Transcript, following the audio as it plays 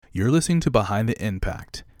You're listening to Behind the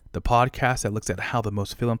Impact, the podcast that looks at how the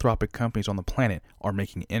most philanthropic companies on the planet are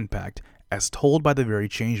making impact, as told by the very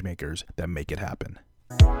changemakers that make it happen.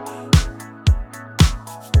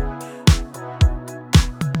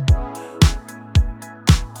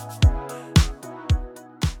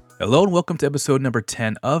 Hello and welcome to episode number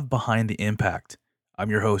 10 of Behind the Impact. I'm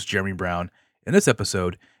your host, Jeremy Brown. In this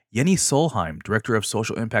episode, Jenny Solheim, Director of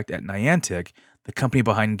Social Impact at Niantic, the company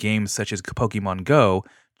behind games such as Pokemon Go,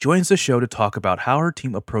 joins the show to talk about how her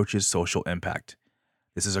team approaches social impact.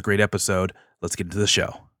 This is a great episode. Let's get into the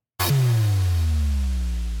show.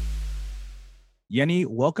 Jenny,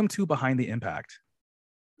 welcome to Behind the Impact.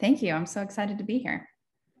 Thank you. I'm so excited to be here.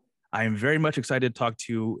 I am very much excited to talk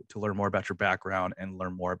to you to learn more about your background and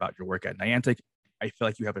learn more about your work at Niantic. I feel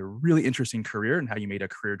like you have a really interesting career and how you made a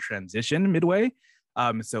career transition midway.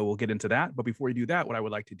 So we'll get into that. But before we do that, what I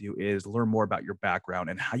would like to do is learn more about your background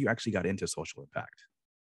and how you actually got into social impact.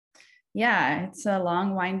 Yeah, it's a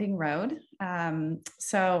long, winding road.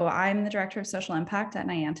 So I'm the Director of Social Impact at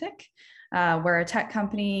Niantic. We're a tech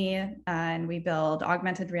company and we build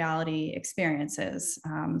augmented reality experiences.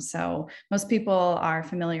 So most people are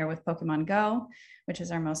familiar with Pokemon Go, which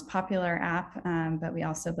is our most popular app, but we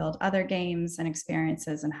also build other games and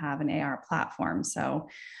experiences and have an AR platform. So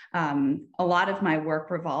a lot of my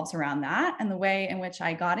work revolves around that. And the way in which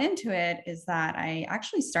I got into it is that I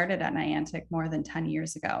actually started at Niantic more than 10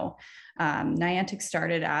 years ago. Niantic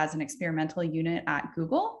started as an experimental unit at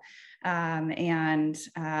Google.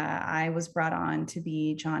 I was brought on to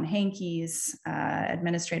be John Hankey's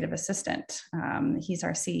administrative assistant. He's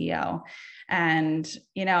our CEO. And,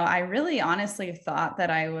 I really honestly thought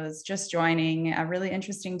that I was just joining a really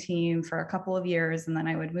interesting team for a couple of years, and then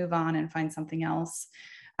I would move on and find something else.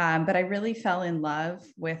 But I really fell in love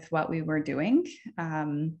with what we were doing.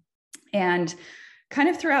 And kind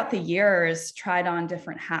of throughout the years, tried on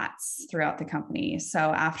different hats throughout the company. So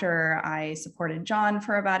after I supported John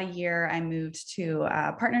for about a year, I moved to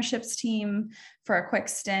a partnerships team for a quick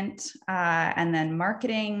stint, and then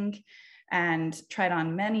marketing, and tried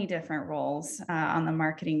on many different roles on the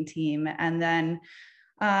marketing team. And then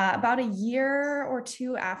about a year or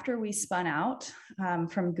two after we spun out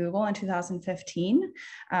from Google in 2015,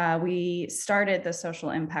 we started the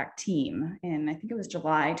social impact team in, I think it was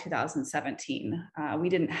July 2017. We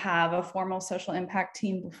didn't have a formal social impact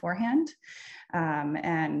team beforehand.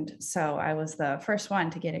 And so I was the first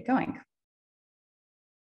one to get it going.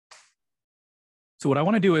 So what I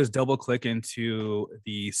want to do is double click into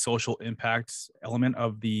the social impact element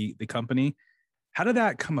of the company. How did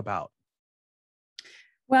that come about?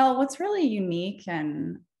 Well, what's really unique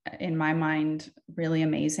and in my mind, really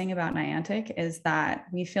amazing about Niantic is that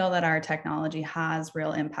we feel that our technology has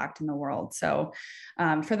real impact in the world. So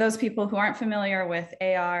for those people who aren't familiar with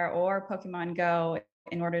AR or Pokemon Go,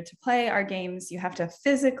 in order to play our games, you have to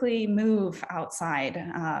physically move outside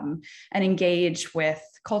and engage with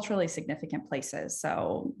culturally significant places.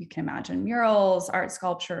 So you can imagine murals, art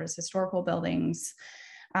sculptures, historical buildings.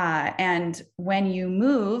 And when you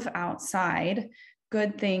move outside,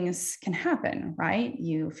 good things can happen, right?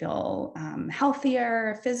 You feel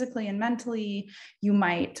healthier physically and mentally. You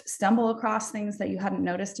might stumble across things that you hadn't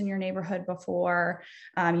noticed in your neighborhood before.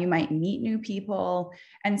 You might meet new people.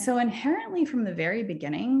 And so inherently from the very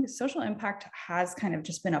beginning, social impact has kind of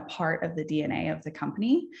just been a part of the DNA of the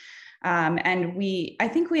company. And I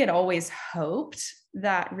think we had always hoped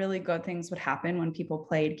that really good things would happen when people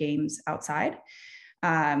played games outside.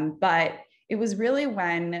 But it was really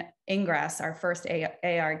when Ingress, our first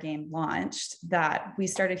AR game, launched that we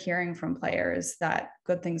started hearing from players that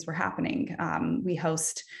good things were happening. We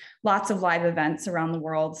host lots of live events around the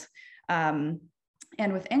world. And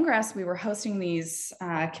with Ingress, we were hosting these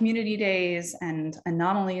community days and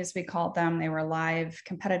anomalies, we called them. They were live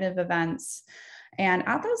competitive events. And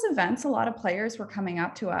at those events, a lot of players were coming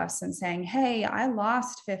up to us and saying, hey, I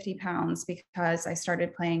lost 50 pounds because I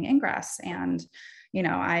started playing Ingress. And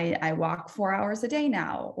I walk 4 hours a day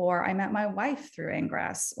now, or I met my wife through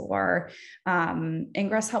Ingress, or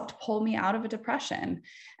Ingress helped pull me out of a depression.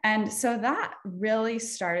 And so that really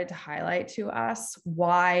started to highlight to us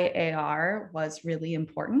why AR was really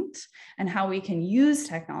important and how we can use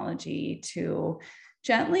technology to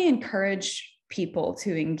gently encourage people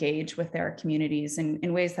to engage with their communities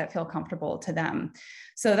in ways that feel comfortable to them.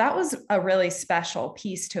 So that was a really special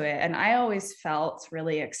piece to it. And I always felt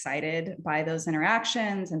really excited by those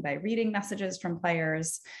interactions and by reading messages from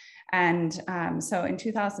players. And so in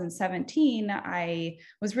 2017, I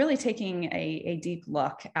was really taking a deep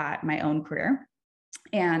look at my own career.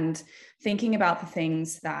 and thinking about the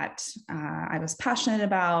things that I was passionate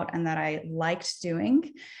about and that I liked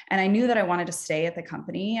doing. And I knew that I wanted to stay at the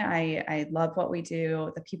company. I love what we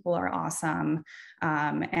do. The people are awesome.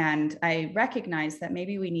 And I recognized that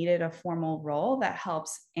maybe we needed a formal role that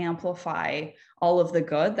helps amplify all of the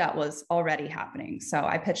good that was already happening. So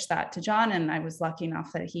I pitched that to John, and I was lucky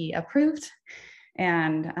enough that he approved.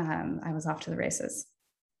 And I was off to the races.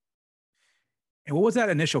 And what was that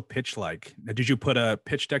initial pitch like? Did you put a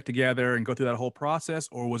pitch deck together and go through that whole process?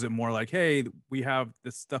 Or was it more like, hey, we have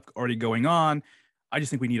this stuff already going on. I just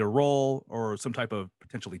think we need a role or some type of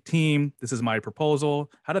potentially team. This is my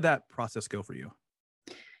proposal. How did that process go for you?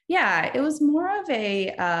 Yeah, it was more of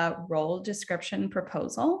a role description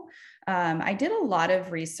proposal. I did a lot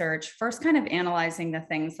of research, first kind of analyzing the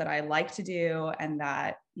things that I like to do and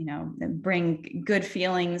that, bring good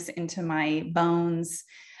feelings into my bones.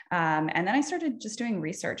 And then I started just doing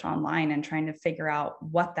research online and trying to figure out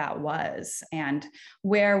what that was and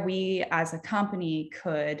where we as a company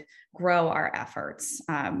could grow our efforts.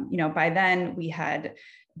 By then we had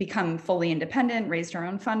become fully independent, raised our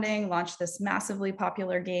own funding, launched this massively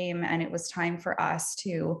popular game, and it was time for us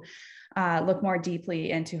to look more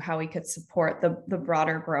deeply into how we could support the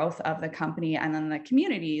broader growth of the company and then the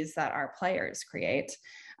communities that our players create.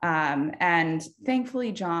 And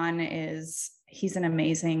thankfully, John he's an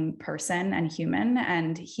amazing person and human,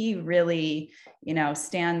 and he really,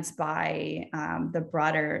 stands by the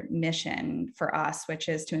broader mission for us, which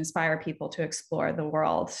is to inspire people to explore the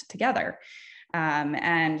world together.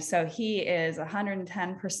 And so he is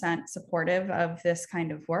 110% supportive of this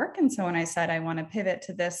kind of work. And so when I said I want to pivot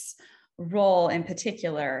to this role in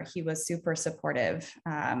particular, he was super supportive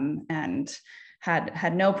and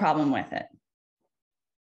had no problem with it.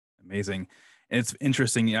 Amazing. And it's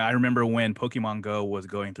interesting. I remember when Pokemon Go was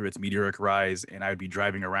going through its meteoric rise and I would be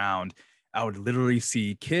driving around, I would literally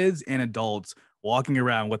see kids and adults walking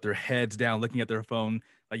around with their heads down, looking at their phone.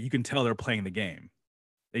 Like you can tell they're playing the game.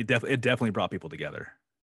 It definitely brought people together.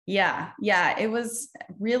 Yeah, it was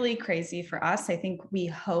really crazy for us. I think we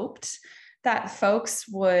hoped that folks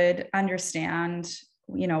would understand,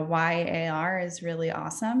 why AR is really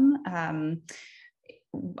awesome.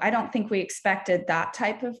 I don't think we expected that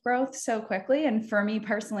type of growth so quickly. And for me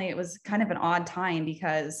personally, it was kind of an odd time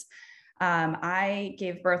because I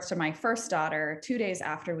gave birth to my first daughter 2 days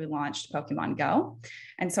after we launched Pokemon Go.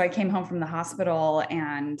 And so I came home from the hospital,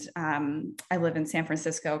 and I live in San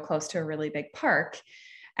Francisco, close to a really big park.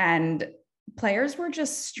 And players were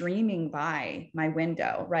just streaming by my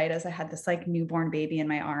window, right? As I had this like newborn baby in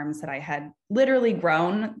my arms that I had literally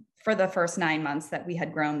grown for the first 9 months that we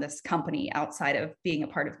had grown this company outside of being a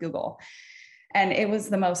part of Google. And it was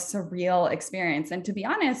the most surreal experience. And to be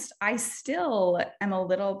honest, I still am a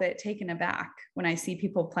little bit taken aback when I see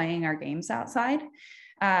people playing our games outside.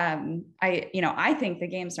 I think the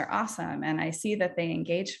games are awesome and I see that they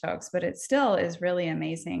engage folks, but it still is really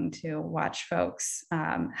amazing to watch folks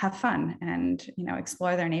have fun and,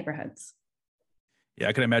 explore their neighborhoods. Yeah,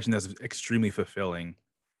 I can imagine that's extremely fulfilling.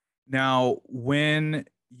 Now, when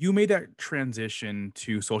you made that transition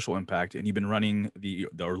to social impact and you've been running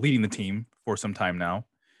or leading the team for some time now,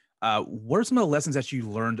 what are some of the lessons that you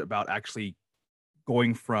learned about actually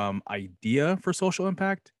going from idea for social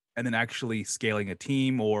impact and then actually scaling a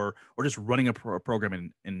team or just running a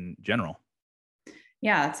program in general?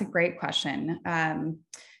 Yeah, that's a great question.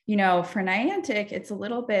 For Niantic, it's a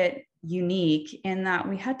little bit unique in that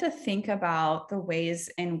we had to think about the ways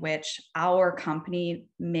in which our company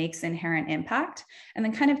makes inherent impact and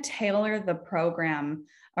then kind of tailor the program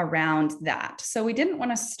around that. So we didn't want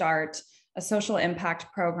to start a social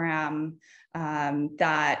impact program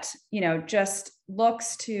that, just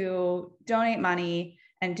looks to donate money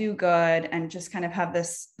and do good and just kind of have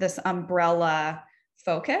this umbrella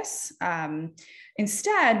focus.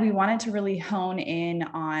 Instead, we wanted to really hone in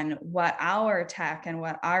on what our tech and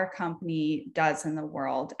what our company does in the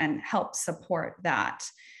world and help support that.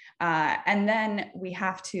 And then we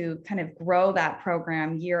have to kind of grow that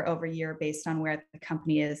program year over year based on where the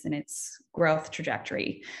company is in its growth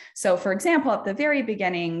trajectory. So, for example, at the very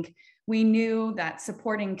beginning, we knew that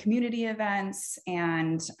supporting community events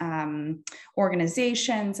and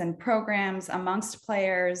organizations and programs amongst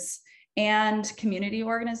players and community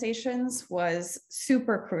organizations was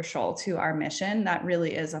super crucial to our mission. That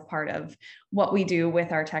really is a part of what we do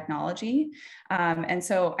with our technology. And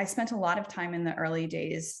so I spent a lot of time in the early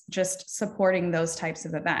days just supporting those types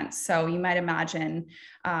of events. So you might imagine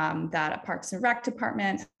that a Parks and Rec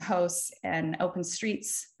department hosts an open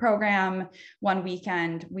streets program one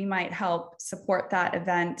weekend. We might help support that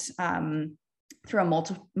event through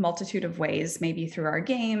a multitude of ways, maybe through our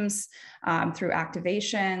games, through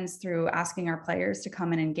activations, through asking our players to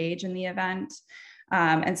come and engage in the event.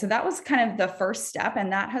 And so that was kind of the first step,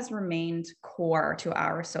 and that has remained core to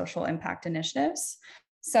our social impact initiatives.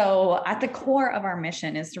 So, at the core of our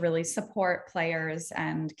mission is to really support players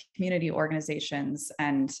and community organizations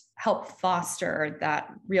and help foster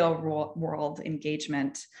that real world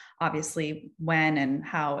engagement. Obviously, when and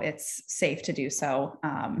how it's safe to do so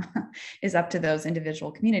is up to those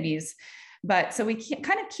individual communities. But so we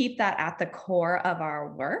kind of keep that at the core of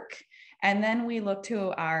our work. And then we look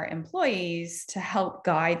to our employees to help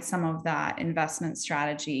guide some of that investment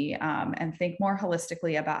strategy and think more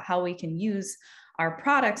holistically about how we can use our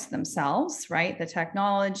products themselves, right? The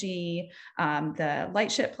technology, the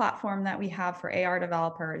Lightship platform that we have for AR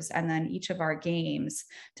developers, and then each of our games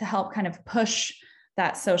to help kind of push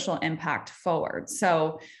that social impact forward.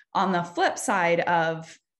 So on the flip side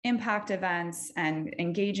of impact events and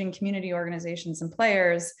engaging community organizations and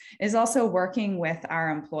players is also working with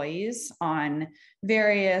our employees on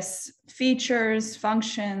various features,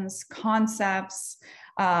 functions, concepts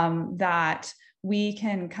that we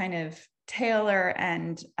can kind of tailor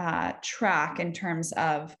and track in terms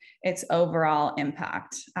of its overall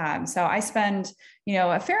impact. So I spend,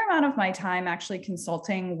 a fair amount of my time actually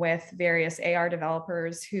consulting with various AR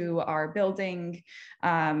developers who are building,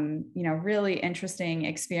 really interesting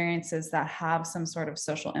experiences that have some sort of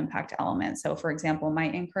social impact element. So, for example,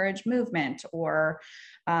 might encourage movement, or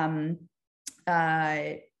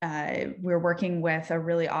we're working with a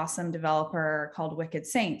really awesome developer called Wicked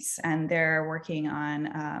Saints, and they're working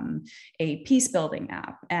on a peace building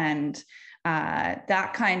app. And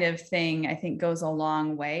that kind of thing, I think, goes a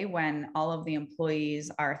long way when all of the employees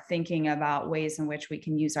are thinking about ways in which we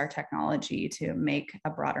can use our technology to make a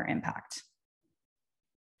broader impact.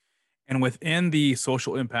 And within the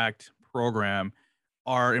social impact program,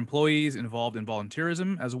 are employees involved in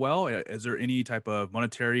volunteerism as well? Is there any type of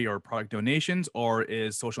monetary or product donations, or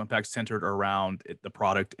is social impact centered around the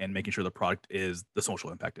product and making sure the product is the social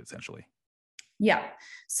impact essentially? Yeah.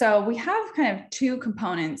 So we have kind of two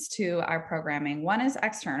components to our programming. One is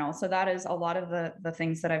external. So that is a lot of the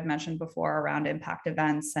things that I've mentioned before around impact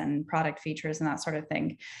events and product features and that sort of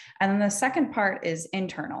thing. And then the second part is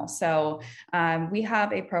internal. So we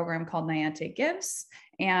have a program called Niantic Gives,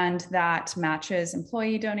 and that matches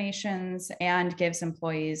employee donations and gives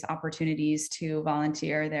employees opportunities to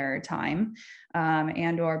volunteer their time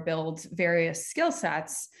and or build various skill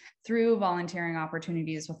sets through volunteering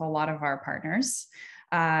opportunities with a lot of our partners.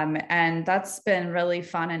 And that's been really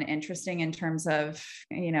fun and interesting in terms of,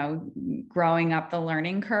 growing up the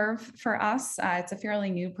learning curve for us. It's a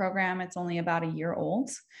fairly new program. It's only about a year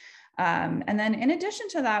old. And then in addition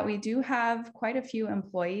to that, we do have quite a few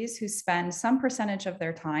employees who spend some percentage of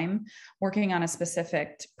their time working on a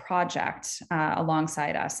specific project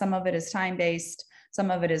alongside us. Some of it is time-based,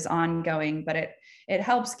 some of it is ongoing, but it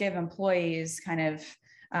helps give employees kind of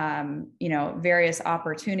various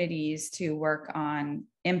opportunities to work on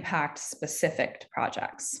impact specific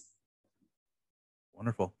projects.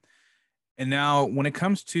 Wonderful. And now when it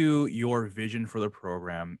comes to your vision for the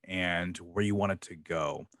program and where you want it to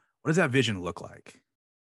go, what does that vision look like?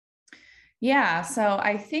 Yeah, so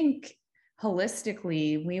I think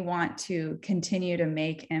holistically, we want to continue to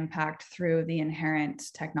make impact through the inherent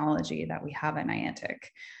technology that we have at Niantic.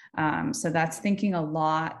 So that's thinking a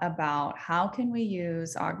lot about how can we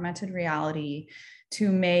use augmented reality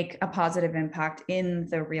to make a positive impact in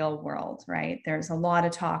the real world, right? There's a lot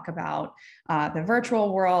of talk about the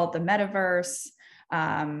virtual world, the metaverse.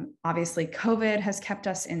 Obviously, COVID has kept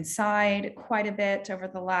us inside quite a bit over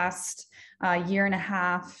the last year and a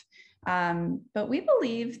half. But we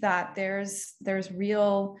believe that there's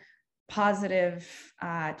real positive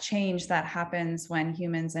change that happens when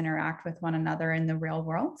humans interact with one another in the real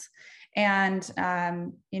world. And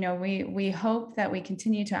we hope that we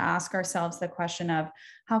continue to ask ourselves the question of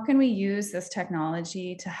how can we use this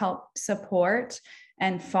technology to help support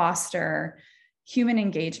and foster human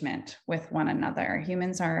engagement with one another.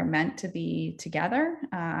 Humans are meant to be together.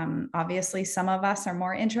 Obviously, some of us are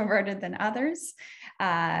more introverted than others,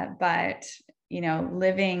 but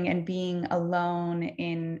living and being alone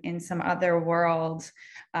in some other world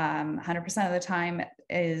 100% of the time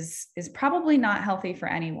is probably not healthy for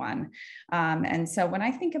anyone. And so when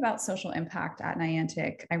I think about social impact at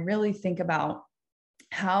Niantic, I really think about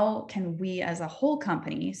how can we as a whole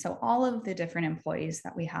company, so all of the different employees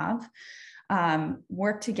that we have,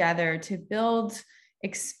 work together to build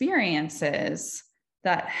experiences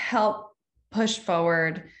that help push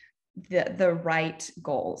forward the right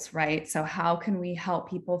goals, right? So how can we help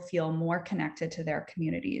people feel more connected to their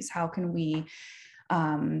communities? How can we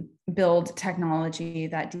build technology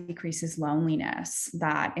that decreases loneliness,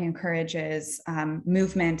 that encourages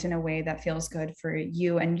movement in a way that feels good for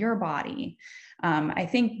you and your body? I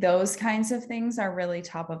think those kinds of things are really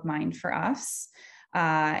top of mind for us.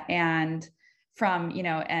 And from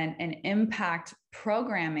an impact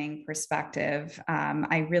programming perspective,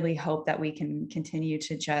 I really hope that we can continue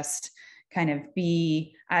to just kind of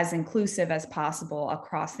be as inclusive as possible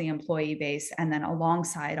across the employee base, and then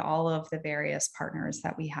alongside all of the various partners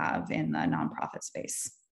that we have in the nonprofit space.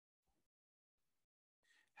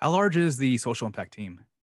 How large is the social impact team?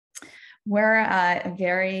 We're a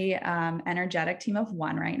very energetic team of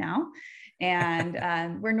one right now.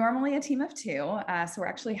 And we're normally a team of two. So we're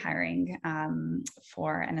actually hiring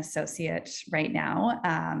for an associate right now,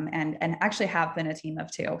 and actually have been a team of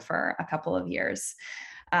two for a couple of years.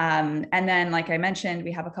 And then, like I mentioned,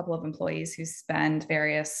 we have a couple of employees who spend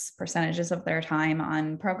various percentages of their time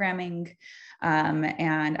on programming,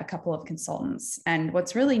 and a couple of consultants. And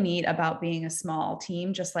what's really neat about being a small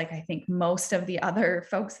team, just like I think most of the other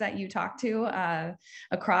folks that you talk to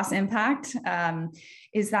across Impact,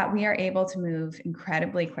 is that we are able to move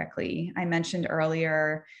incredibly quickly. I mentioned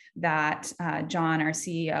earlier that John, our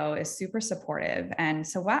CEO, is super supportive. And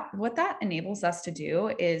so what that enables us to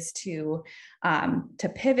do is to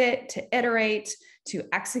pivot, to iterate, to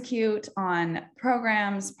execute on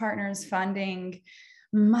programs, partners, funding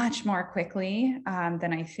much more quickly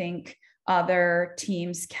than I think other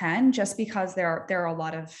teams can, just because there are a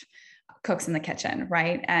lot of cooks in the kitchen,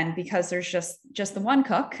 right? And because there's just the one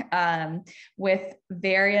cook, with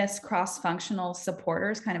various cross-functional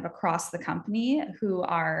supporters kind of across the company who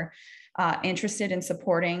are interested in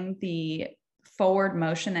supporting the forward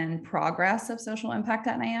motion and progress of social impact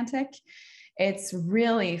at Niantic. It's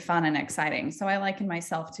really fun and exciting. So I liken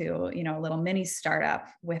myself to, a little mini startup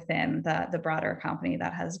within the broader company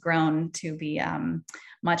that has grown to be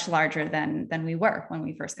much larger than we were when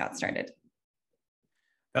we first got started.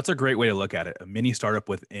 That's a great way to look at it, a mini startup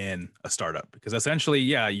within a startup, because essentially,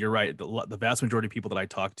 yeah, you're right. The vast majority of people that I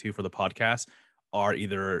talk to for the podcast are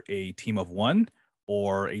either a team of one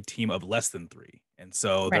or a team of less than three. And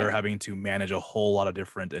so they're having to manage a whole lot of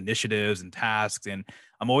different initiatives and tasks. And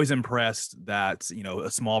I'm always impressed that,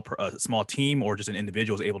 a small team or just an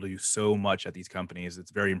individual is able to do so much at these companies.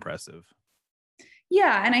 It's very impressive.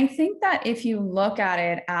 Yeah. And I think that if you look at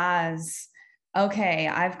it as, okay,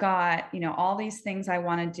 I've got, all these things I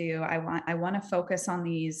want to do. I want to focus on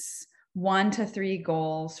these 1 to 3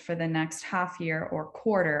 goals for the next half year or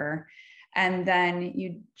quarter. And then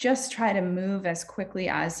you just try to move as quickly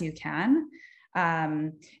as you can.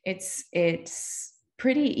 It's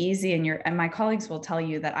pretty easy, and my colleagues will tell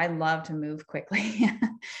you that I love to move quickly.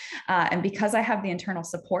 And because I have the internal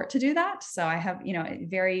support to do that, so I have,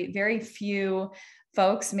 very, very few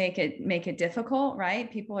folks make it difficult, right?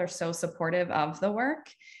 People are so supportive of the work.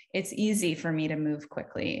 It's easy for me to move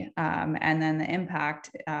quickly. And then the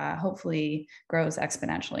impact hopefully grows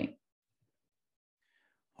exponentially.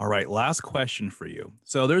 All right, last question for you.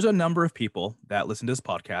 So there's a number of people that listen to this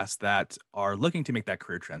podcast that are looking to make that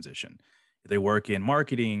career transition. They work in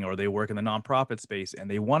marketing or they work in the nonprofit space and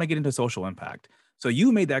they want to get into social impact. So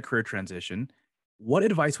you made that career transition. What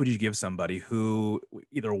advice would you give somebody who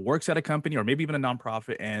either works at a company or maybe even a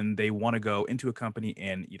nonprofit and they want to go into a company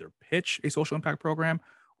and either pitch a social impact program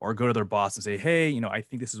or go to their boss and say, hey, I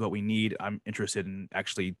think this is what we need. I'm interested in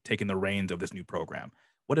actually taking the reins of this new program.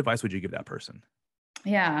 What advice would you give that person?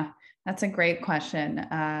 Yeah, that's a great question.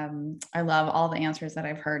 I love all the answers that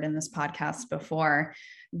I've heard in this podcast before.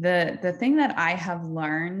 The thing that I have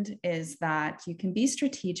learned is that you can be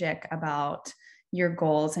strategic about your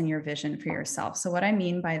goals and your vision for yourself. So what I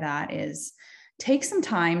mean by that is take some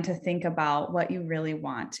time to think about what you really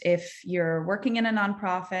want. If you're working in a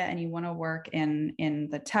nonprofit and you want to work in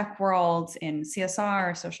the tech world, in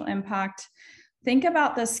CSR, social impact, think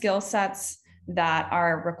about the skill sets that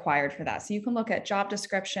are required for that. So you can look at job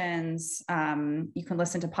descriptions, you can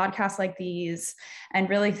listen to podcasts like these and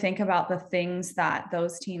really think about the things that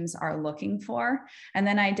those teams are looking for, and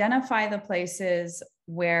then identify the places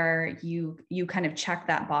where you kind of check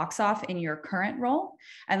that box off in your current role,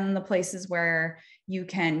 and then the places where you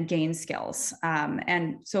can gain skills.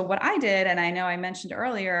 And so what I did, and I know I mentioned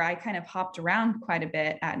earlier, I kind of hopped around quite a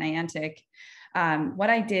bit at Niantic. What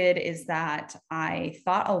I did is that I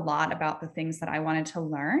thought a lot about the things that I wanted to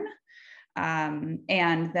learn.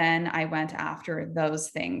 And then I went after those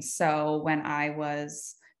things. So when I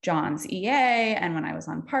was John's EA and when I was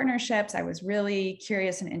on partnerships, I was really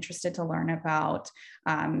curious and interested to learn about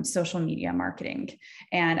social media marketing.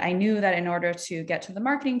 And I knew that in order to get to the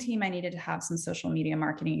marketing team, I needed to have some social media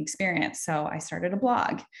marketing experience. So I started a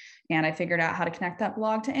blog and I figured out how to connect that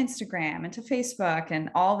blog to Instagram and to Facebook and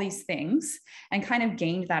all these things and kind of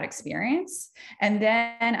gained that experience. And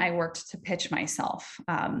then I worked to pitch myself.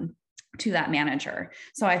 To that manager.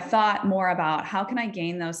 So I thought more about how can I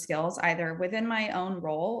gain those skills either within my own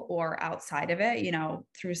role or outside of it,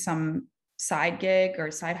 through some side gig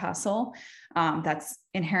or side hustle that's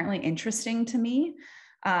inherently interesting to me.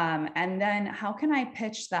 And then how can I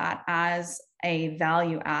pitch that as a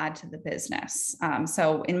value add to the business?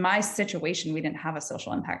 So in my situation, we didn't have a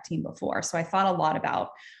social impact team before. So I thought a lot about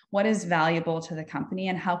what is valuable to the company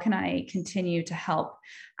and how can I continue to help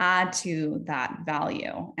add to that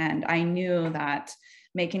value. And I knew that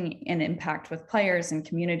making an impact with players and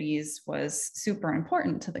communities was super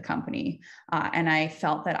important to the company. And I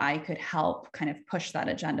felt that I could help kind of push that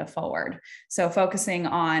agenda forward. So focusing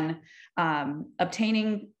on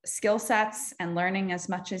obtaining skill sets and learning as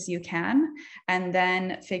much as you can, and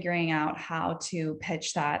then figuring out how to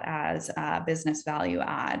pitch that as a business value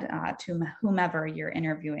add to whomever you're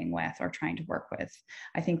interviewing with or trying to work with.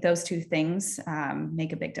 I think those two things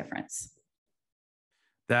make a big difference.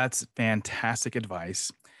 That's fantastic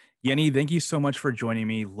advice. Yenny, thank you so much for joining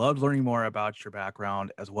me. Loved learning more about your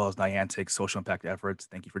background as well as Niantic's social impact efforts.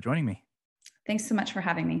 Thank you for joining me. Thanks so much for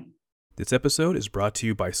having me. This episode is brought to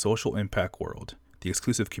you by Social Impact World, the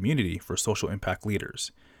exclusive community for social impact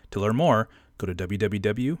leaders. To learn more, go to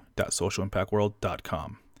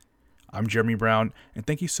www.socialimpactworld.com. I'm Jeremy Brown, and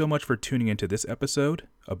thank you so much for tuning into this episode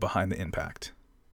of Behind the Impact.